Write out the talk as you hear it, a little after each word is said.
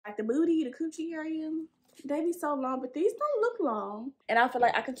Like the booty, the coochie area, they be so long, but these don't look long. And I feel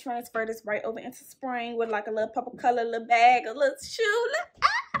like I can transfer this right over into spring with like a little purple color, little bag, a little shoe.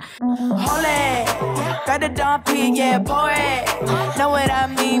 Hold it, got the dumpy, yeah, boy. Know what I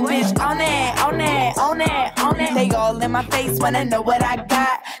mean, bitch? On it, on it, on it, on it. They all in my face, wanna know what I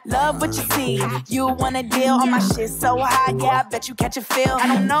got. Love what you see, you wanna deal on my shit so high, yeah. I bet you catch a feel. I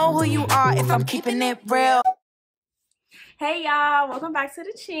don't know who you are if I'm keeping it real. Hey y'all, welcome back to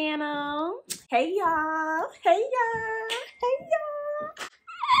the channel. Hey y'all, hey y'all, hey y'all.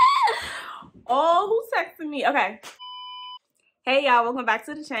 Oh, who's texting me? Okay. Hey y'all, welcome back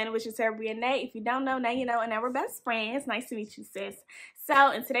to the channel, which is Jaterra Bria'Na. If you don't know, now you know, and now we're best friends. Nice to meet you, sis.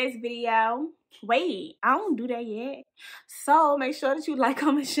 So in today's video, wait, I don't do that yet. So make sure that you like,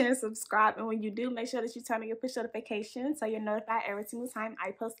 comment, share, and subscribe. And when you do, make sure that you turn on your push notifications so you're notified every single time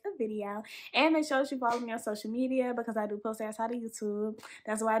I post a video. And make sure that you follow me on social media because I do post outside of YouTube.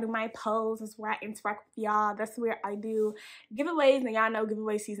 That's where I do my posts. That's where I interact with y'all. That's where I do giveaways, and y'all know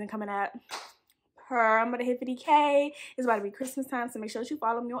giveaway season coming up. I'm gonna hit 50K. It's about to be Christmas time, so make sure that you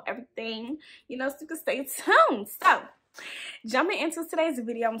follow me on everything, you know, so you can stay tuned. So jumping into today's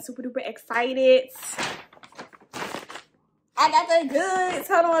video, I'm super duper excited. I got the goods.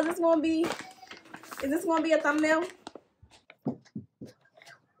 Hold on, is this gonna be a thumbnail?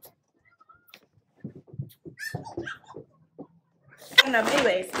 I don't know, but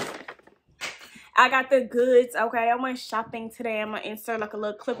anyways, I got the goods. Okay, I went shopping today. I'm gonna insert like a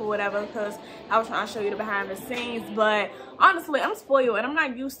little clip or whatever because I was trying to show you the behind the scenes. But honestly, I'm spoiled and I'm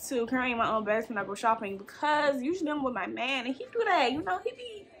not used to carrying my own bags when I go shopping because usually I'm with my man and he do that. You know,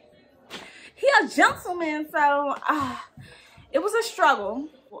 he a gentleman. So it was a struggle.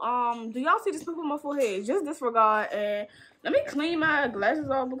 Do y'all see this pimple on my forehead? Just disregard and let me clean my glasses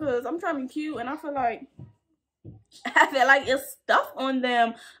off because I'm trying to be cute and I feel like it's stuff on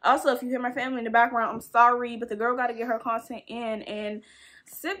them. Also, if you hear my family in the background, I'm sorry, but the girl got to get her content in, and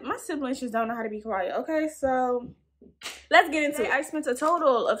my siblings just don't know how to be quiet. Okay, so let's get into it. I spent a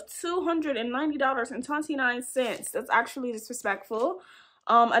total of $290.29. That's actually disrespectful.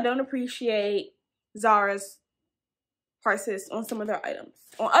 I don't appreciate Zara's prices on some of their items.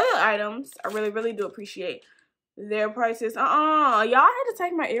 On other items, I really do appreciate their prices. Y'all had to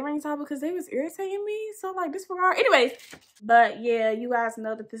take my earrings out because they was irritating me, so like disregard. Anyways, but yeah, you guys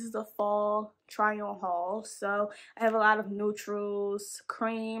know that this is a fall try on haul, so I have a lot of neutrals,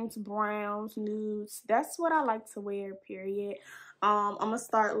 creams, browns, nudes. That's what I like to wear, period. I'm gonna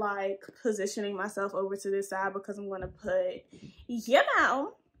start like positioning myself over to this side because I'm gonna put, you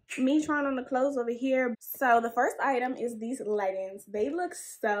know, me trying on the clothes over here. So the first item is these leggings. They look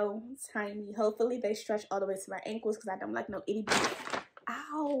so tiny. Hopefully they stretch all the way to my ankles because I don't like no itty bitty.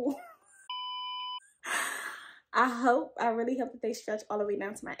 Ow. I really hope that they stretch all the way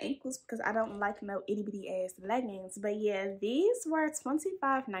down to my ankles because I don't like no itty bitty ass leggings. But yeah, these were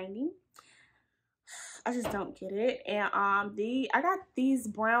 $25.90. I just don't get it. And I got these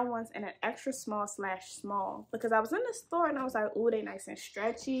brown ones in an extra small/small because I was in the store and I was like, oh, they nice and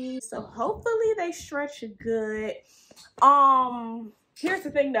stretchy. So hopefully they stretch good. Here's the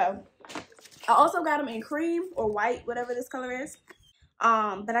thing though. I also got them in cream or white, whatever this color is.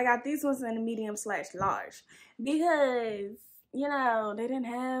 But I got these ones in a medium/large because, you know, they didn't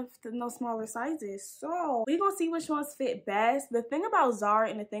have no smaller sizes. So we're gonna see which ones fit best. The thing about Zara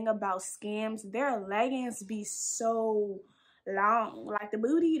and the thing about Skims, their leggings be so long. Like the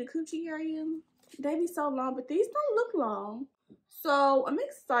booty, the coochie area, they be so long, but these don't look long. So I'm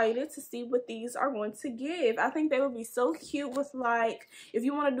excited to see what these are going to give. I think they would be so cute with, like, if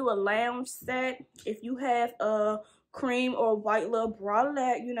you want to do a lounge set, if you have a cream or white little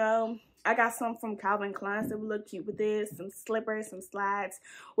bralette, you know. I got some from Calvin Klein that would look cute with this. Some slippers, some slides.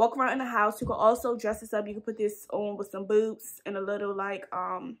 Walk around in the house. You can also dress this up. You can put this on with some boots and a little like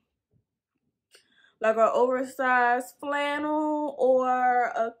an oversized flannel or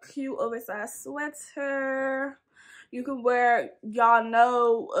a cute oversized sweater. You can wear, y'all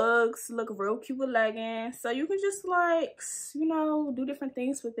know, Uggs look real cute with leggings. So you can just like, you know, do different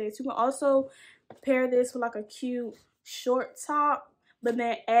things with this. You can also pair this with like a cute short top, but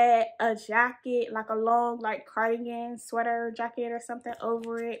then add a jacket, like a long like cardigan, sweater, jacket or something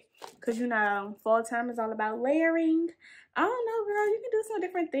over it. Because, you know, fall time is all about layering. I don't know, girl. You can do some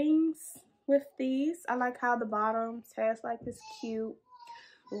different things with these. I like how the bottoms has like this cute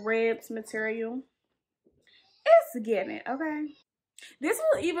ribs material. It's getting it, okay? This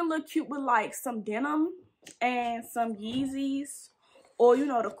will even look cute with like some denim and some Yeezys or, you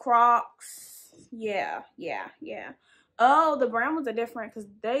know, the Crocs. Yeah. Oh, the brown ones are different because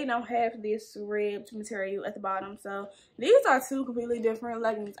they don't have this ribbed material at the bottom. So these are two completely different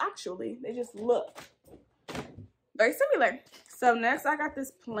leggings. Actually, they just look very similar. So next I got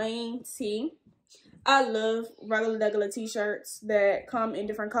this plain tee. I love regular t-shirts that come in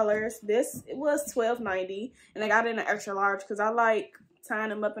different colors. This, it was $12.90 and I got it in an extra large because I like tying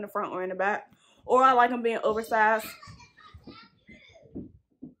them up in the front or in the back, or I like them being oversized.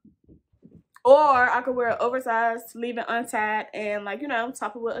 Or I could wear it oversized, leave it untied, and like, you know,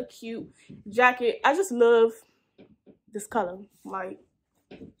 top it with a cute jacket. I just love this color. Like,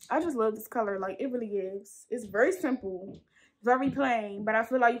 I just love this color. Like, it really is. It's very simple, very plain, but I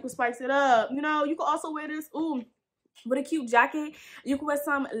feel like you can spice it up. You know, you can also wear this, ooh, with a cute jacket. You can wear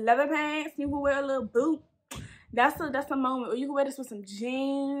some leather pants. You can wear a little boot. That's a moment. Or you can wear this with some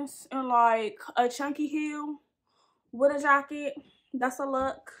jeans and like a chunky heel with a jacket. That's a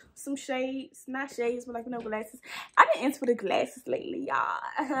look. Some shades, not shades, but like, you know, glasses. I've been into the glasses lately, y'all.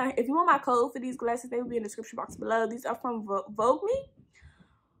 If you want my code for these glasses, they will be in the description box below. These are from Vogue Me.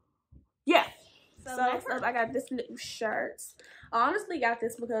 Yeah. So next up, I got this little shirt. I honestly got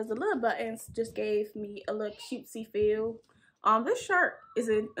this because the little buttons just gave me a little cutesy feel. This shirt is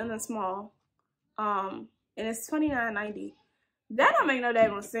in a small. And it's $29.90. That don't make no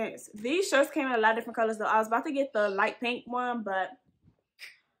damn sense. These shirts came in a lot of different colors though. I was about to get the light pink one, but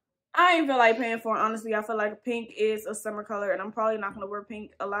I ain't feel like paying for it. Honestly, I feel like pink is a summer color and I'm probably not going to wear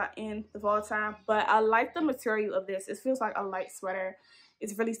pink a lot in the fall time. But I like the material of this. It feels like a light sweater.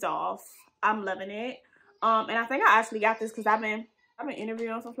 It's really soft. I'm loving it. And I think I actually got this because I've been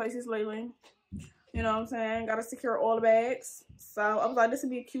interviewing some places lately. You know what I'm saying? Got to secure all the bags. So I was like, this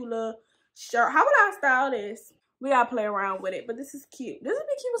would be a cute little shirt. How would I style this? We gotta play around with it, but this is cute. This would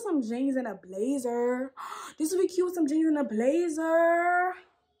be cute with some jeans and a blazer. This would be cute with some jeans and a blazer.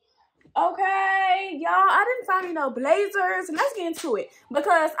 Okay, y'all, I didn't find me no blazers. Let's get into it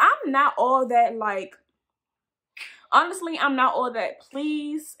because I'm not all that like, honestly, I'm not all that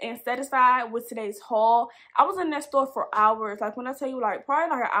pleased and satisfied with today's haul. I was in that store for hours. Like, when I tell you, like,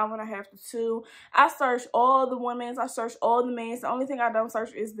 probably like an hour and a half to two. I searched all the women's. I searched all the men's. The only thing I don't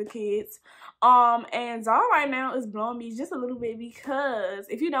search is the kids. And Zara right now is blowing me just a little bit because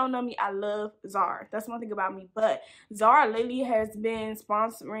if you don't know me, I love Zara. That's one thing about me. But Zara lately has been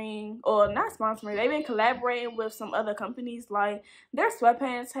sponsoring, or not sponsoring, they've been collaborating with some other companies. Like, their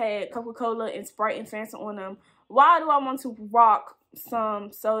sweatpants had Coca-Cola and Sprite and Fanta on them. Why do I want to rock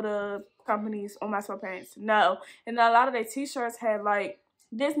some soda companies on my sweatpants? No. And a lot of their t-shirts had like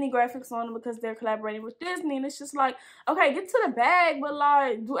Disney graphics on them because they're collaborating with Disney. And it's just like, okay, get to the bag, but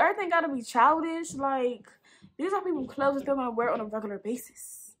like, do everything gotta be childish? Like, these are people's clothes that they're gonna wear on a regular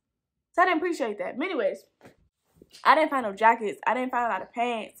basis. So I didn't appreciate that. But anyways, I didn't find no jackets. I didn't find a lot of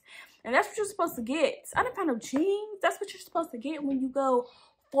pants. And that's what you're supposed to get. I didn't find no jeans. That's what you're supposed to get when you go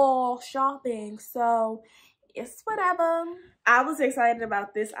fall shopping. So it's whatever. I was excited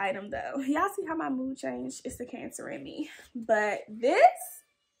about this item though. Y'all see how my mood changed? It's the Cancer in me. But this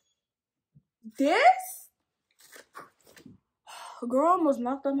girl almost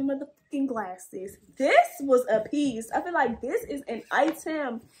knocked off my motherfucking glasses. This was a piece. I feel like this is an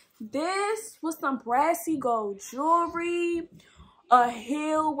item. This was some brassy gold jewelry. A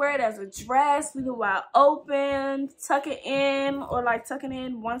heel, wear it as a dress, leave it wide open, tuck it in, or like tucking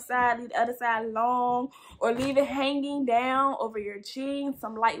in one side, leave the other side long, or leave it hanging down over your jeans,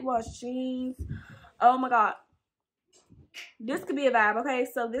 some light wash jeans. Oh my god, this could be a vibe. Okay,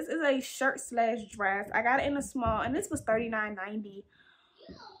 so this is a shirt slash dress. I got it in a small and this was $39.90.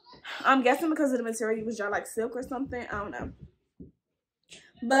 I'm guessing because of the material, it was just like silk or something, I don't know.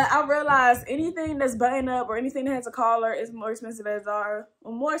 But I realized anything that's buttoned up or anything that has a collar is more expensive at Zara,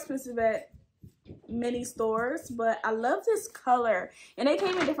 or more expensive at many stores. But I love this color, and they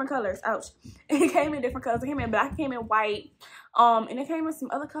came in different colors. Ouch! It came in different colors. It came in black, it came in white, and it came in some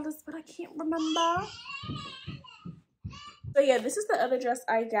other colors, but I can't remember. So yeah, this is the other dress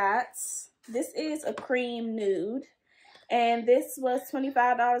I got. This is a cream nude. And this was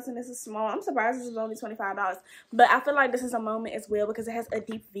 $25 and this is small. I'm surprised this is only $25. But I feel like this is a moment as well because it has a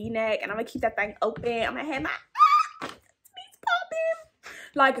deep V-neck. And I'm going to keep that thing open. I'm going to have my speeds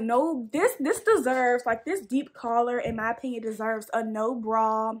popping. Like, no, this deserves, like, this deep collar, in my opinion, deserves a no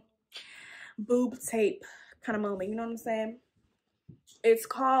bra, boob tape kind of moment. You know what I'm saying? It's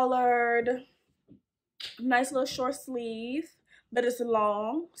collared. Nice little short sleeve. But it's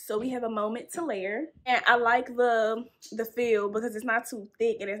long, so we have a moment to layer. And I like the feel because it's not too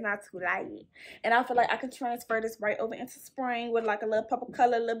thick and it's not too light. And I feel like I can transfer this right over into spring with like a little purple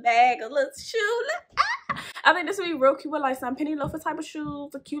color, little bag, a little shoe. I think this would be real cute with like some penny loafer type of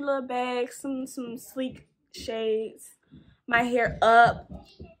shoes, a cute little bag, some sleek shades. my hair up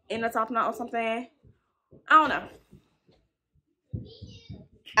in a top knot or something. I don't know.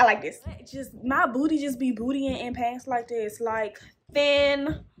 I like this. Just my booty just be bootying in pants like this, like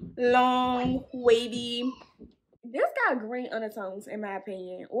thin, long, wavy. This got green undertones in my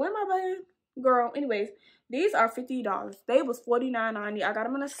opinion. Or am I buying? Girl, anyways, these are $50. They was $49.90. I got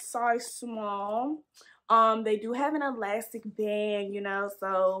them in a size small. They do have an elastic band, you know,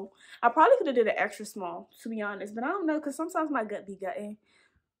 so I probably could have did an extra small, to be honest, but I don't know, because sometimes my gut be gutting,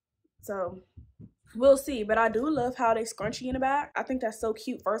 so we'll see. But I do love how they scrunchy in the back. I think that's so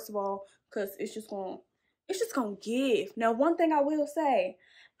cute, first of all, because it's just gonna give. Now, one thing I will say,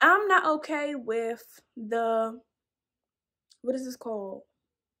 I'm not okay with the, what is this called?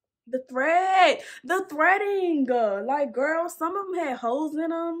 The threading. Like, girl, some of them had holes in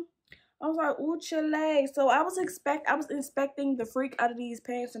them. I was like, ooh, chile. So I was inspecting the freak out of these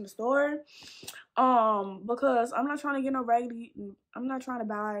pants in the store. Because I'm not trying to get no raggedy, I'm not trying to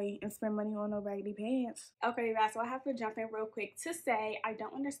buy and spend money on no raggedy pants. Okay, you guys, so I have to jump in real quick to say I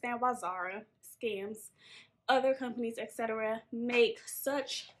don't understand why Zara, Skims, other companies, etc. make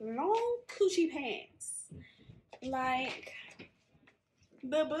such long coochie pants. Like,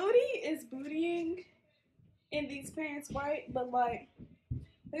 the booty is bootying in these pants, right? But like,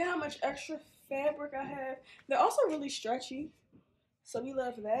 look at how much extra fabric I have. They're also really stretchy, so we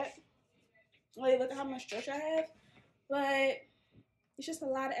love that. Like, look at how much stretch I have. But it's just a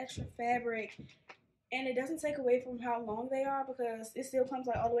lot of extra fabric, and it doesn't take away from how long they are, because it still comes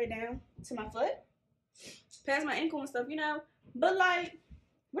like all the way down to my foot, past my ankle and stuff, you know. But like,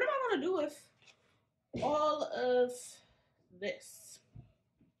 what am I gonna do with all of this?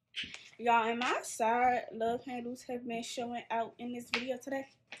 Y'all, and my side love handles have been showing out in this video today.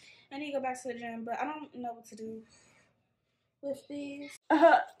 I need to go back to the gym, but I don't know what to do with these.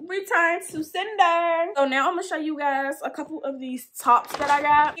 Return to sender. So now I'm gonna show you guys a couple of these tops that I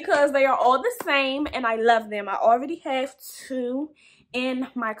got, because they are all the same and I love them. I already have two in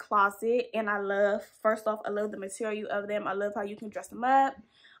my closet, and I love, first off, I love the material of them. I love how you can dress them up.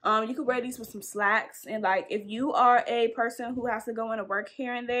 You can wear these with some slacks, and like, if you are a person who has to go into work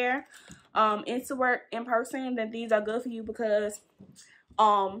here and there, into work in person, then these are good for you, because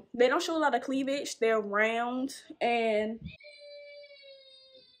they don't show a lot of cleavage. They're round, and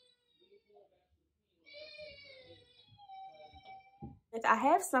I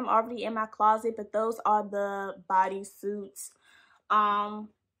have some already in my closet, but those are the bodysuits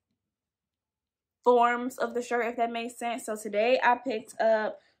forms of the shirt, if that makes sense. So today I picked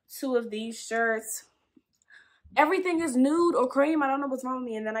up two of these shirts. Everything is nude or cream. I don't know what's wrong with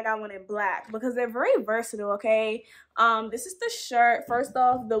me. And then I got one in black, because they're very versatile, okay? This is the shirt. First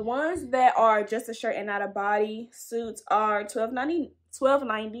off, the ones that are just a shirt and not a body suits are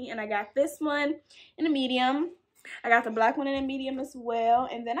 $12.90, and I got this one in a medium. I got the black one in a medium as well,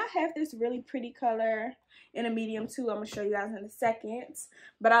 and then I have this really pretty color in a medium too. I'm gonna show you guys in a second.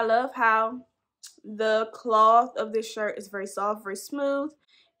 But I love how the cloth of this shirt is very soft, very smooth.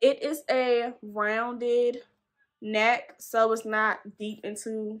 It is a rounded neck, so it's not deep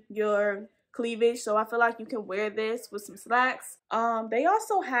into your cleavage, so I feel like you can wear this with some slacks. They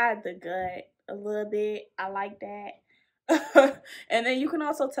also hide the gut a little bit. I like that. And then you can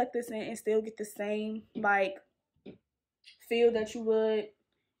also tuck this in and still get the same like feel that you would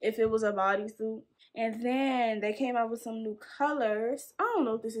if it was a bodysuit. And then they came out with some new colors. I don't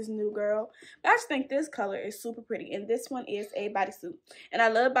know if this is new, girl, but I just think this color is super pretty, and this one is a bodysuit. And I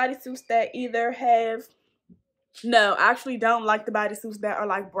love bodysuits that either have, no, I actually don't like the bodysuits that are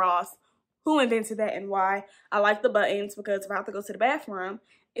like bras. Who invented that and why? I like the buttons, because if I have to go to the bathroom,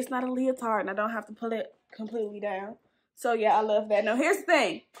 it's not a leotard and I don't have to pull it completely down. So yeah, I love that. Now here's the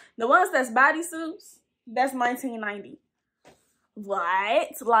thing. The ones that's bodysuits, that's $19.90.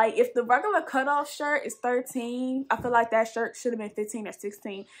 What? Like, if the regular cutoff shirt is $13, I feel like that shirt should have been $15 or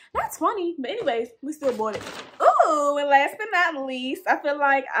 $16. Not $20, but anyways, we still bought it. Ooh, and last but not least, I feel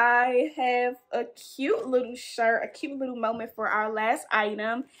like I have a cute little shirt, a cute little moment for our last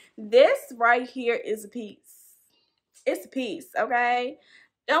item. This right here is a piece. It's a piece, okay?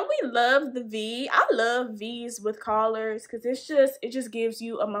 Don't we love the V? I love V's with collars, because it just gives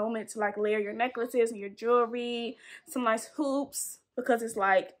you a moment to like layer your necklaces and your jewelry, some nice hoops, because it's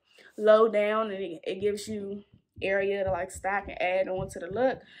like low down and it gives you area to like stack and add on to the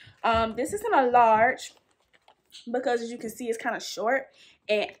look. This isn't a large, because as you can see, it's kind of short,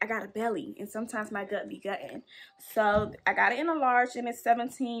 and I got a belly, and sometimes my gut be gutting. So I got it in a large, and it's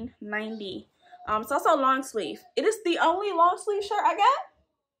 $17.90. It's also long sleeve. It is the only long sleeve shirt I got,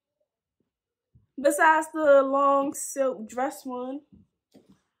 besides the long silk dress one.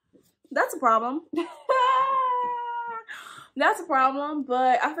 That's a problem. That's a problem,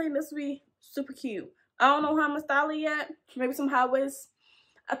 but I think this will be super cute. I don't know how I'm gonna style it yet. Maybe some high waist.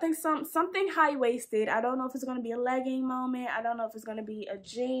 I think something high-waisted. I don't know if it's gonna be a legging moment. I don't know if it's gonna be a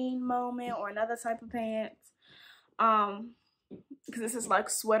jean moment or another type of pants. Because this is like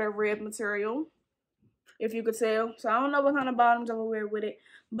sweater rib material, if you could tell. So I don't know what kind of bottoms I will wear with it,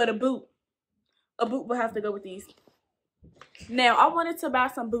 but a boot will have to go with these. Now I wanted to buy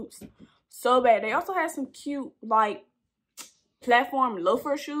some boots so bad. They also had some cute like platform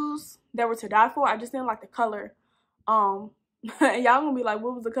loafer shoes that were to die for. I just didn't like the color. Y'all gonna be like,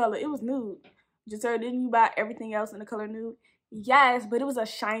 what was the color? It was nude. Jaterra, didn't you buy everything else in the color nude? Yes, but it was a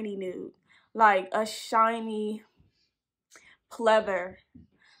shiny nude, like a shiny pleather.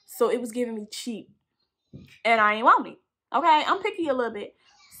 So it was giving me cheap, and I ain't want it. Okay, I'm picky a little bit,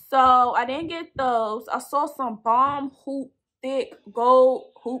 so I didn't get those. I saw some bomb hoop thick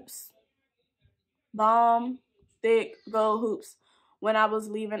gold hoops. Bomb thick gold hoops when I was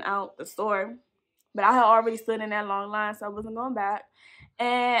leaving out the store, but I had already stood in that long line, so I wasn't going back.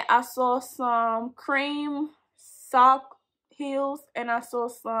 And I saw some cream sock heels, and I saw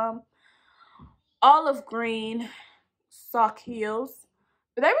some olive green sock heels,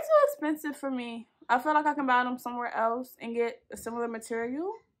 but they were too expensive for me. I feel like I can buy them somewhere else and get a similar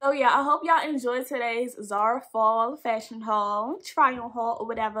material. So yeah, I hope y'all enjoyed today's Zara fall fashion haul, try on haul, or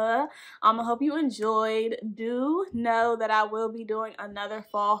whatever. I hope you enjoyed. Do know that I will be doing another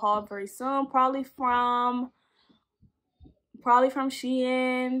fall haul very soon, probably from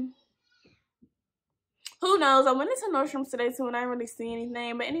Shein. Who knows? I went into Nordstrom's today too and I didn't really see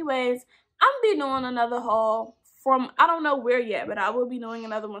anything. But anyways, I'm gonna be doing another haul from I don't know where yet, but I will be doing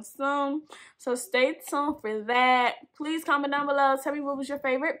another one soon. So stay tuned for that. Please comment down below. Tell me what was your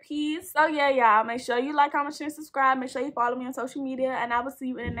favorite piece. So yeah, y'all. Make sure you like, comment, share, and subscribe. Make sure you follow me on social media. And I will see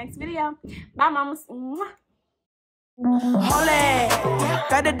you in the next video. Bye, mamas. Hold it,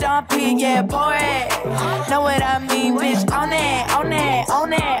 got the dump in, yeah, boy. Know what I mean, bitch, on it, on it,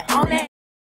 on it.